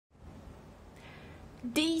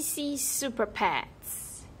DC Super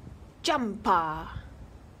Pets, Jumpa,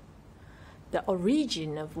 the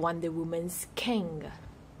origin of Wonder Woman's Kanga.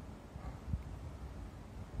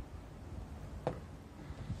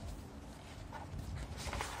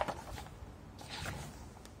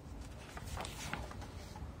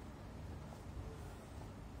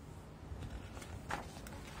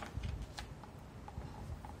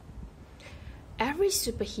 Every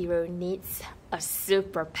superhero needs a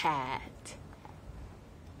super pet,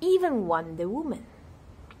 even Wonder Woman.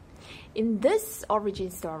 In this origin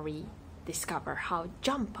story, discover how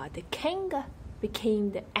Jumpa the Kanga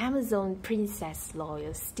became the Amazon princess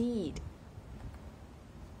loyal steed.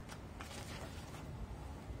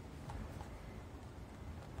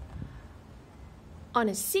 On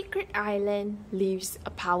a secret island lives a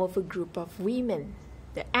powerful group of women,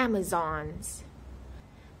 the Amazons.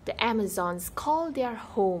 The Amazons call their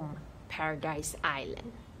home Paradise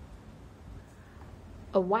Island.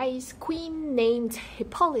 A wise queen named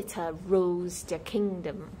Hippolyta rules their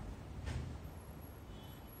kingdom.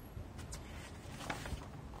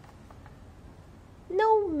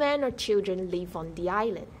 No men or children live on the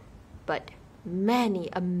island, but many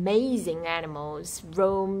amazing animals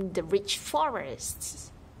roam the rich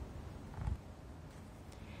forests.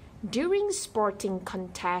 During sporting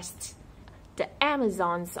contests, the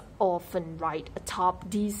Amazons often ride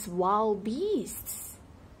atop these wild beasts.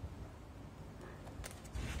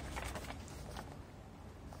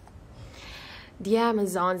 The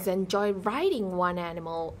Amazons enjoy riding one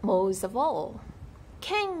animal most of all,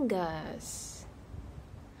 kangaroos.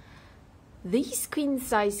 These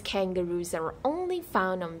queen-sized kangaroos are only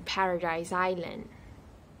found on Paradise Island.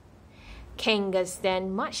 Kangas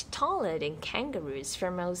stand much taller than kangaroos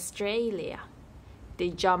from Australia. They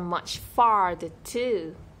jump much farther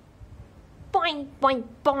too. Boing, boing,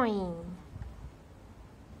 boing.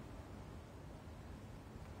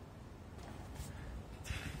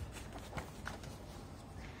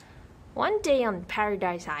 One day on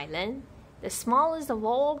Paradise Island, the smallest of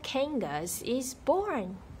all kangas is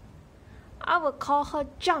born. I will call her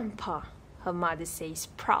Jumpa, her mother says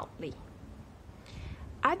proudly.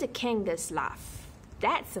 Other kangas laugh.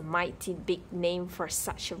 That's a mighty big name for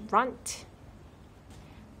such a runt.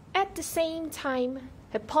 At the same time,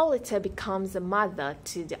 Hippolyta becomes a mother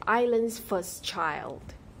to the island's first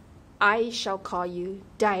child. I shall call you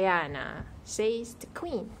Diana, says the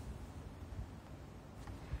queen.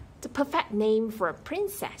 The perfect name for a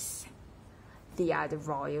princess. The other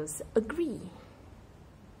royals agree.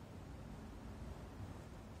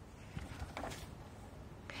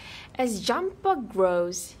 As Jumpa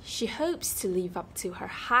grows, she hopes to live up to her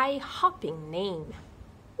high-hopping name.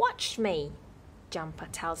 Watch me, Jumpa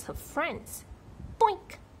tells her friends.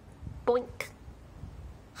 Boink, boink.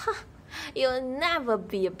 Huh, you'll never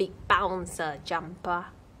be a big bouncer, Jumpa,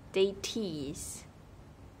 they tease.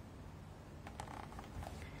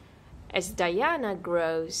 As Diana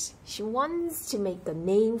grows, she wants to make a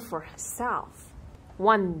name for herself.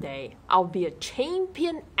 One day, I'll be a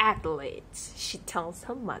champion athlete, she tells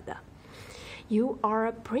her mother. You are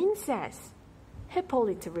a princess,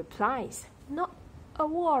 Hippolyta replies, not a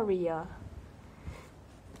warrior.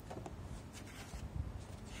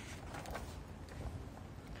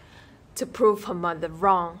 To prove her mother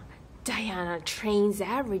wrong, Diana trains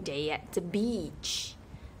every day at the beach.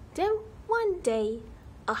 Then one day,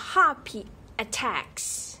 a harpy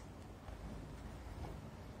attacks.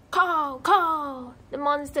 Call, call! The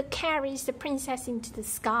monster carries the princess into the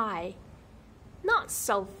sky. Not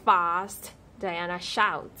so fast, Diana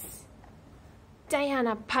shouts.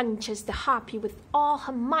 Diana punches the harpy with all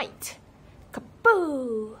her might.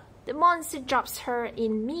 Kaboo! The monster drops her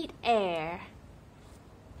in mid-air.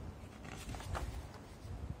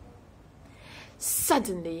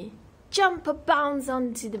 Suddenly, Jumpa bounds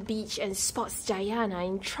onto the beach and spots Diana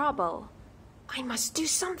in trouble. I must do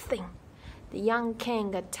something, the young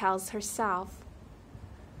Kanga tells herself.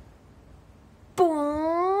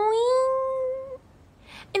 Boing!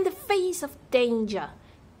 In the face of danger,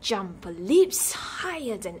 Jumpa leaps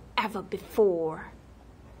higher than ever before.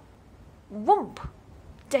 Whoomp!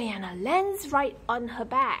 Diana lands right on her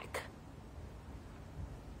back.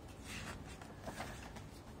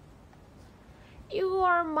 You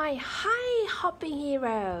are my high-hopping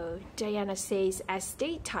hero, Diana says as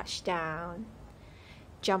they touch down.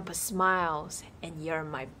 Jumpa smiles, and you're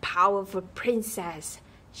my powerful princess,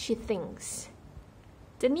 she thinks.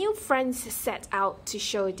 The new friends set out to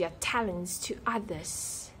show their talents to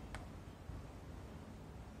others.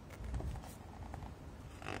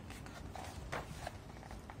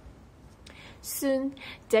 Soon,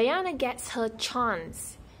 Diana gets her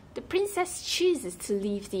chance. The princess chooses to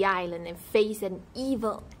leave the island and face an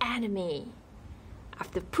evil enemy.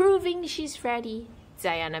 After proving she's ready,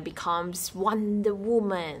 Diana becomes Wonder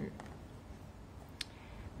Woman.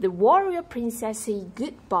 The warrior princess says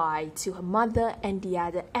goodbye to her mother and the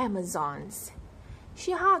other Amazons.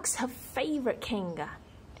 She hugs her favorite Kanga,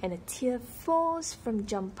 and a tear falls from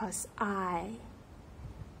Jumpa's eye.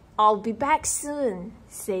 "I'll be back soon,"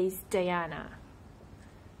 says Diana.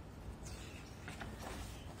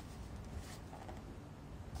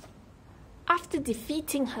 After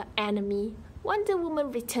defeating her enemy, Wonder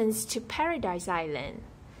Woman returns to Paradise Island.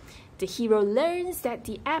 The hero learns that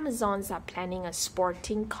the Amazons are planning a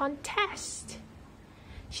sporting contest.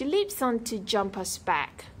 She leaps onto Jumpa's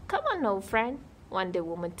back. "Come on, old friend," Wonder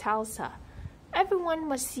Woman tells her. "Everyone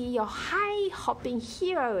must see your high-hopping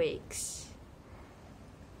heroics."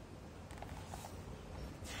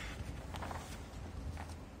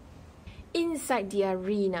 Inside the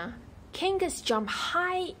arena, Kangas jump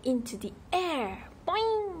high into the air.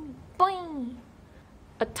 Boing, boing.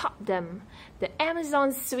 Atop them, the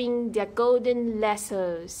Amazons swing their golden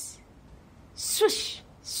lassos. Swoosh,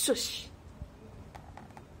 swoosh.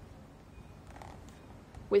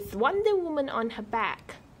 With Wonder Woman on her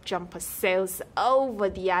back, Jumpa sails over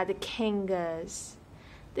the other Kangas.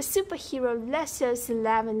 The superhero lassos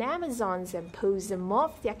 11 Amazons and pulls them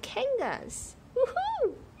off their Kangas.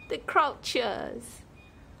 Woohoo! The crowd cheers.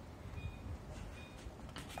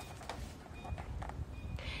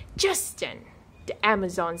 Just then, the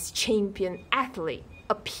Amazon's champion athlete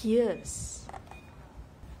appears.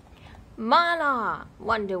 "Mala!"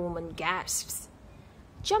 Wonder Woman gasps.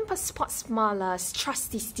 Jumpa spots Mala's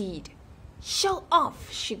trusty steed. "Show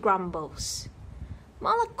off," she grumbles.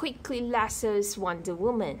 Mala quickly lassos Wonder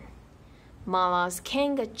Woman. Mala's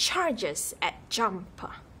Kanga charges at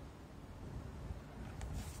Jumpa.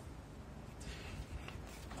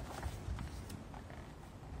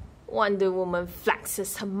 Wonder Woman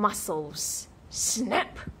flexes her muscles.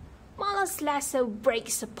 Snap! Mala's lasso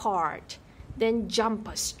breaks apart. Then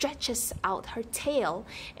Jumpa stretches out her tail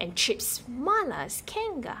and trips Mala's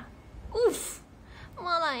Kanga. Oof!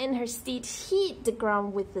 Mala and her steed hit the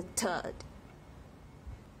ground with a thud.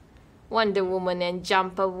 Wonder Woman and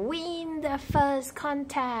Jumpa win the first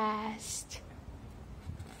contest.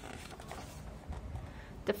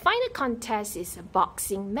 The final contest is a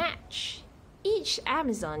boxing match. Each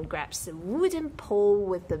Amazon grabs a wooden pole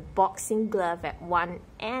with a boxing glove at one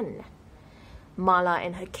end. Mala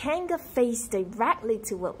and her Kanga face directly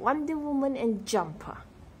toward Wonder Woman and Jumpa.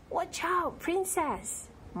 "Watch out, princess!"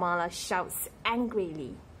 Mala shouts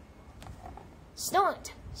angrily.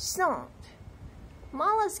 "Snort! Snort!"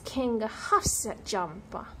 Mala's Kanga huffs at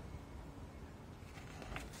Jumpa.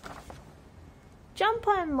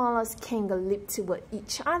 Jumpa and Mala's Kanga leap toward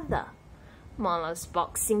each other. Mala's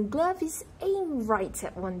boxing glove is aimed right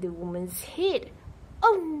at Wonder Woman's head.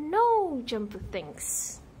 "Oh no," Jumpa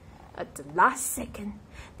thinks. At the last second,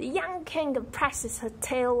 the young Kanga presses her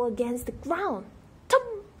tail against the ground.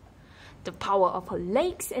 Tum! The power of her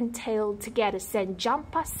legs and tail together send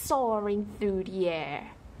Jumpa soaring through the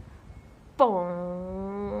air.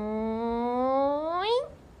 Boing!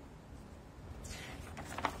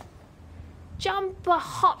 Jumpa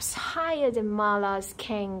hops higher than Mala's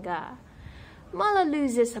Kanga. Mala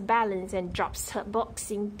loses her balance and drops her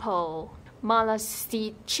boxing pole. Mala's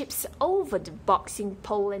steed chips over the boxing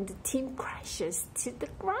pole and the team crashes to the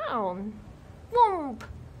ground. Whoomp!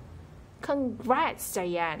 "Congrats,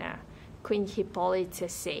 Diana," Queen Hippolyta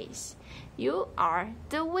says. "You are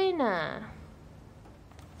the winner."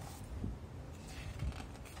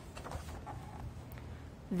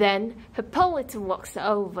 Then Hippolyta walks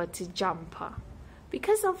over to Jumpa.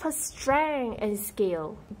 Because of her strength and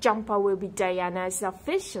skill, Jumpa will be Diana's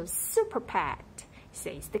official super pet,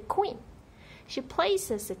 says the queen. She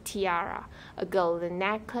places a tiara, a golden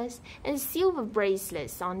necklace, and silver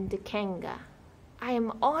bracelets on the Kanga. "I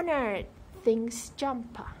am honored," thinks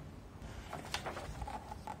Jumpa.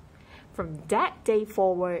 From that day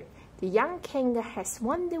forward, the young Kanga has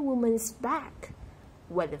Wonder Woman's back.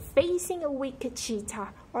 Whether facing a wicked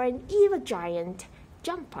cheetah or an evil giant,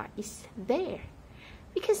 Jumpa is there.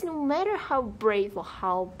 Because no matter how brave or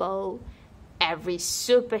how bold, every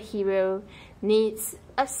superhero needs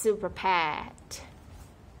a super pet.